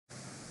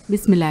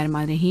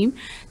Bismillahirrahmanirrahim.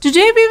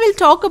 Today we will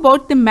talk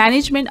about the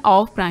management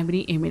of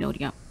primary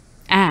amenorrhea.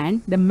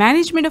 And the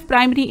management of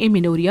primary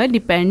amenorrhea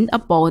depend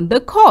upon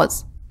the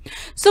cause.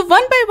 So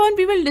one by one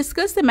we will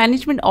discuss the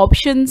management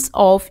options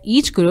of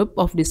each group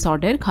of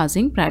disorder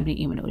causing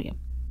primary amenorrhea.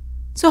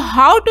 So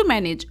how to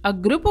manage a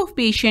group of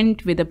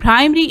patients with a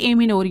primary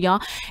amenorrhea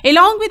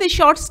along with a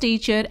short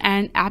stature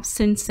and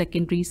absent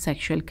secondary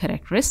sexual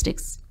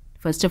characteristics.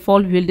 First of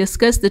all, we will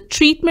discuss the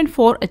treatment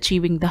for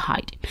achieving the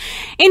height.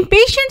 In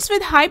patients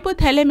with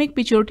hypothalamic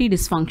pituitary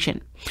dysfunction,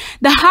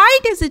 the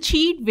height is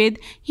achieved with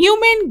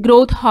human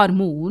growth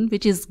hormone,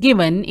 which is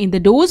given in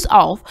the dose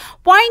of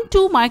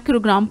 0.2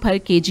 microgram per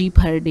kg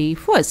per day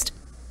first.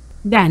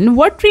 Then,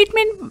 what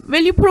treatment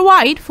will you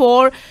provide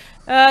for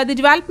the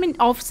development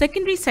of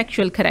secondary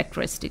sexual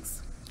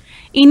characteristics?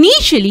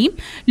 Initially,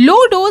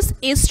 low dose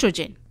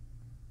estrogen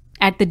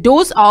at the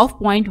dose of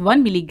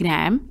 0.1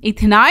 milligram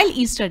ethinyl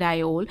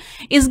estradiol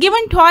is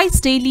given twice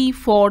daily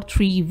for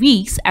 3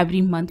 weeks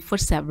every month for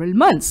several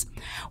months.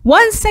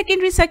 Once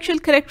secondary sexual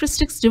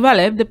characteristics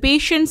develop, the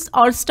patients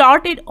are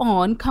started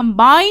on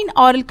combined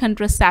oral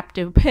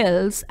contraceptive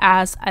pills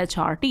as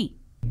HRT.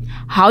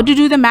 How to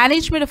do the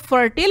management of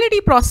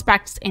fertility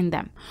prospects in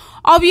them?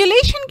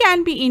 Ovulation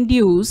can be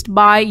induced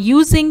by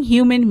using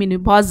human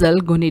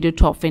menopausal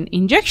gonadotropin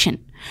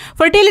injection.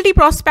 Fertility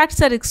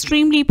prospects are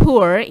extremely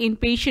poor in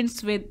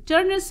patients with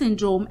Turner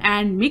syndrome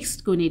and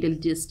mixed gonadal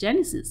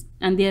dysgenesis,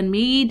 and they are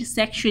made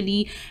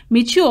sexually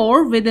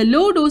mature with a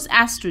low-dose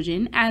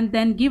estrogen and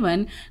then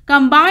given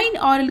combined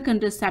oral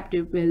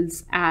contraceptive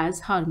pills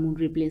as hormone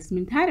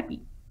replacement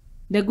therapy.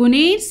 The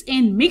gonads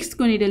in mixed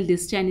gonadal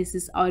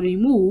dysgenesis are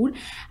removed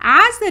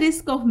as the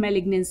risk of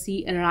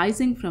malignancy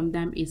arising from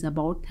them is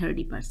about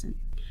 30%.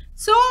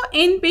 So,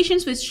 in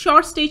patients with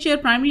short stature,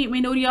 primary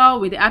amenorrhea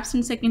with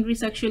absent secondary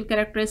sexual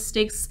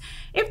characteristics,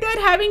 if they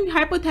are having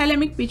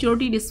hypothalamic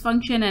pituitary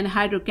dysfunction and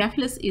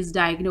hydrocephalus is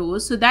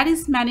diagnosed, so that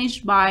is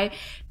managed by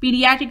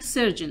pediatric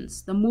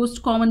surgeons. The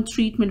most common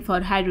treatment for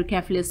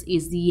hydrocephalus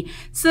is the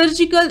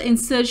surgical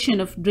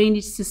insertion of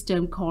drainage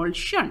system called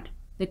shunt.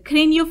 The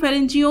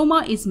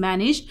craniopharyngioma is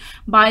managed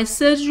by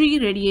surgery,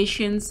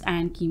 radiations,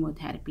 and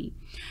chemotherapy.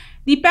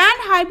 The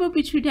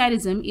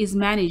panhypopituitarism is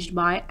managed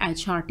by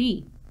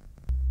HRT.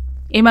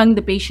 Among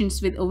the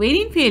patients with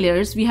ovarian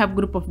failures, we have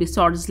group of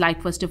disorders like,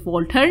 first of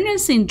all, Turner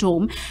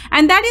syndrome,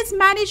 and that is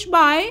managed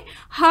by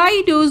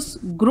high-dose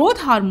growth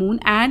hormone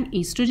and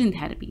estrogen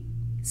therapy.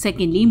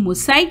 Secondly,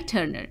 mosaic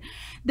Turner.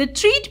 The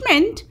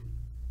treatment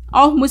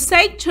of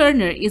mosaic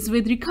Turner is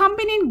with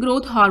recombinant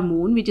growth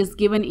hormone, which is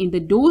given in the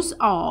dose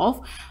of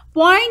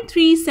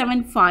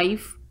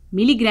 0.375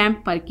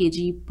 milligram per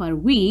kg per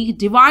week,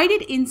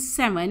 divided in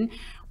 7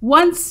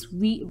 once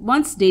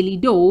daily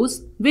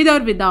dose with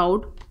or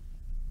without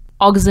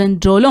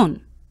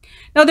oxandrolone.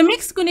 Now, the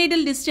mixed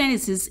gonadal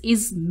dysgenesis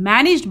is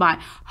managed by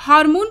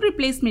hormone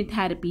replacement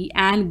therapy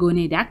and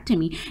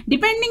gonadectomy,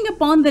 depending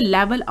upon the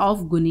level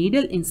of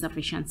gonadal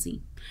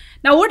insufficiency.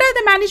 Now, what are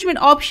the management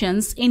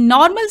options in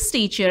normal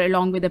stature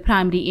along with the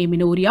primary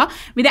amenorrhea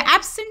with the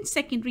absent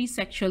secondary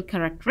sexual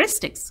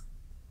characteristics?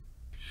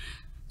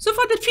 So,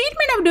 for the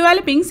treatment of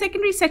developing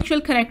secondary sexual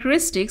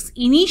characteristics,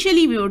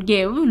 initially we would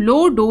give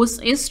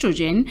low-dose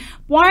estrogen,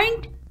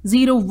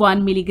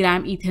 0.01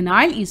 milligram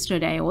ethinyl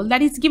estradiol,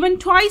 that is given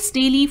twice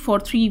daily for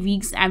 3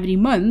 weeks every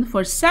month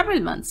for several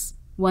months.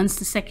 Once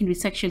the secondary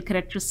sexual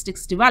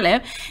characteristics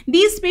develop,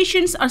 these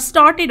patients are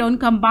started on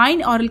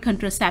combined oral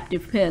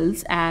contraceptive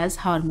pills as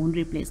hormone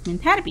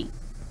replacement therapy.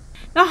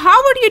 Now,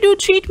 how would you do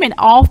treatment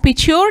of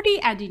pituitary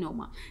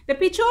adenoma? The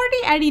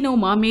pituitary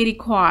adenoma may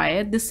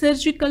require the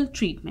surgical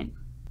treatment.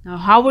 Now,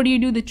 how would you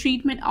do the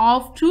treatment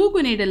of true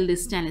gonadal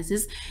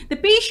dysgenesis? The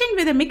patient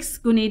with a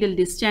mixed gonadal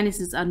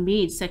dysgenesis are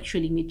made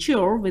sexually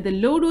mature with a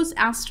low-dose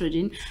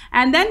estrogen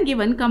and then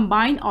given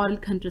combined oral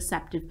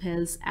contraceptive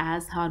pills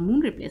as hormone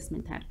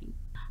replacement therapy.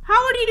 How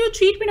would you do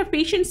treatment of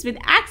patients with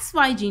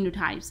XY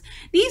genotypes?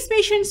 These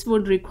patients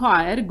would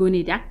require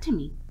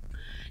gonadectomy.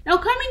 Now,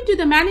 coming to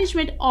the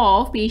management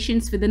of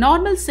patients with the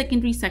normal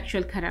secondary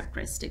sexual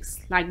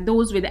characteristics, like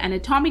those with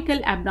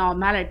anatomical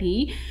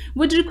abnormality,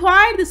 would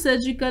require the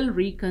surgical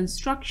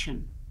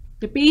reconstruction.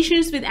 The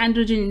patients with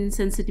androgen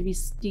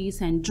insensitivity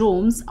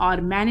syndromes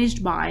are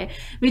managed by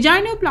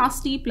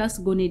vaginoplasty plus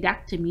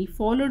gonadectomy,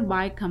 followed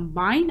by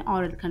combined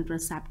oral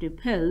contraceptive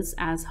pills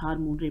as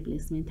hormone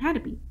replacement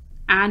therapy.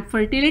 And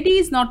fertility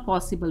is not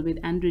possible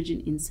with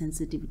androgen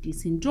insensitivity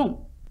syndrome.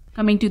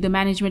 Coming to the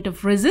management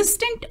of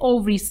resistant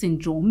ovary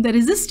syndrome, the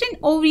resistant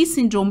ovary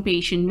syndrome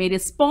patient may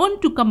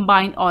respond to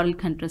combined oral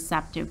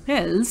contraceptive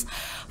pills,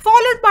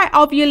 followed by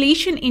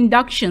ovulation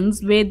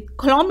inductions with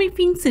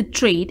clomiphene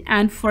citrate,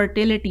 and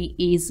fertility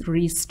is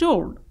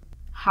restored.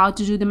 How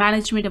to do the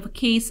management of a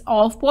case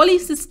of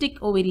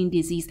polycystic ovarian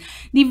disease?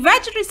 The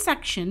veg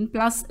resection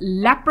plus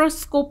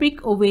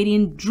laparoscopic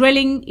ovarian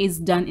drilling is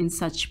done in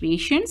such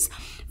patients,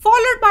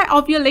 followed by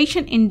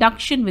ovulation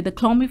induction with the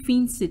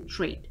clomiphene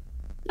citrate.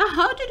 Now,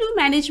 how to do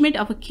management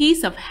of a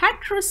case of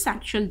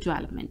heterosexual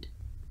development?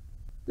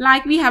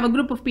 Like we have a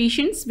group of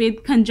patients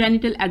with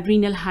congenital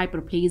adrenal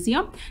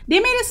hyperplasia. They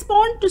may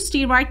respond to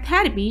steroid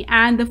therapy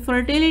and the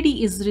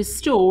fertility is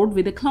restored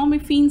with a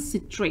clomiphene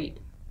citrate.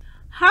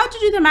 How to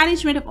do the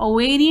management of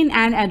ovarian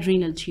and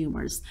adrenal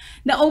tumors?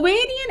 The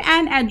ovarian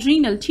and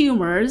adrenal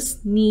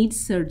tumors need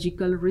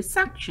surgical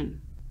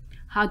resection.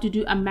 How to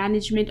do a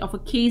management of a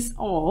case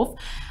of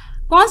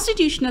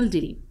constitutional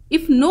delay?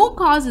 If no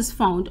cause is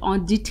found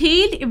on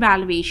detailed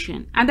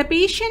evaluation and the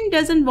patient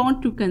doesn't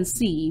want to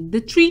conceive,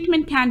 the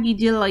treatment can be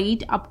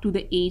delayed up to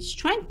the age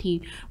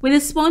 20 with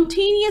a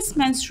spontaneous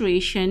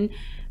menstruation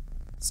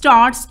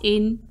starts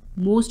in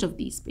most of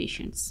these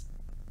patients.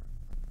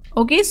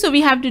 Okay, so we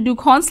have to do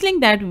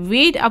counseling that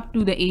wait up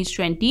to the age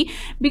 20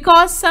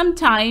 because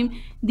sometime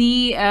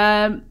the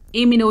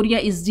amenorrhea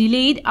is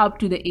delayed up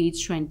to the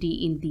age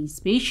 20 in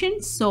these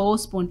patients. So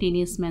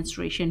spontaneous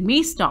menstruation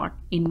may start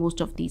in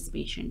most of these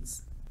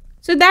patients.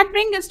 So that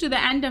brings us to the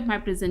end of my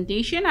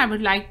presentation. I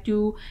would like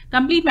to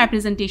complete my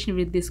presentation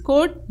with this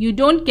quote. You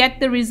don't get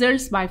the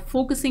results by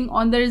focusing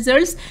on the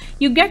results.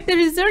 You get the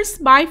results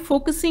by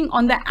focusing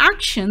on the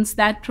actions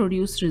that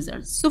produce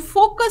results. So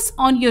focus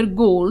on your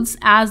goals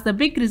as the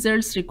big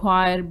results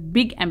require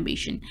big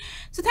ambition.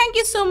 So thank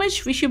you so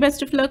much. Wish you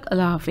best of luck.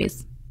 Allah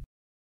Hafiz.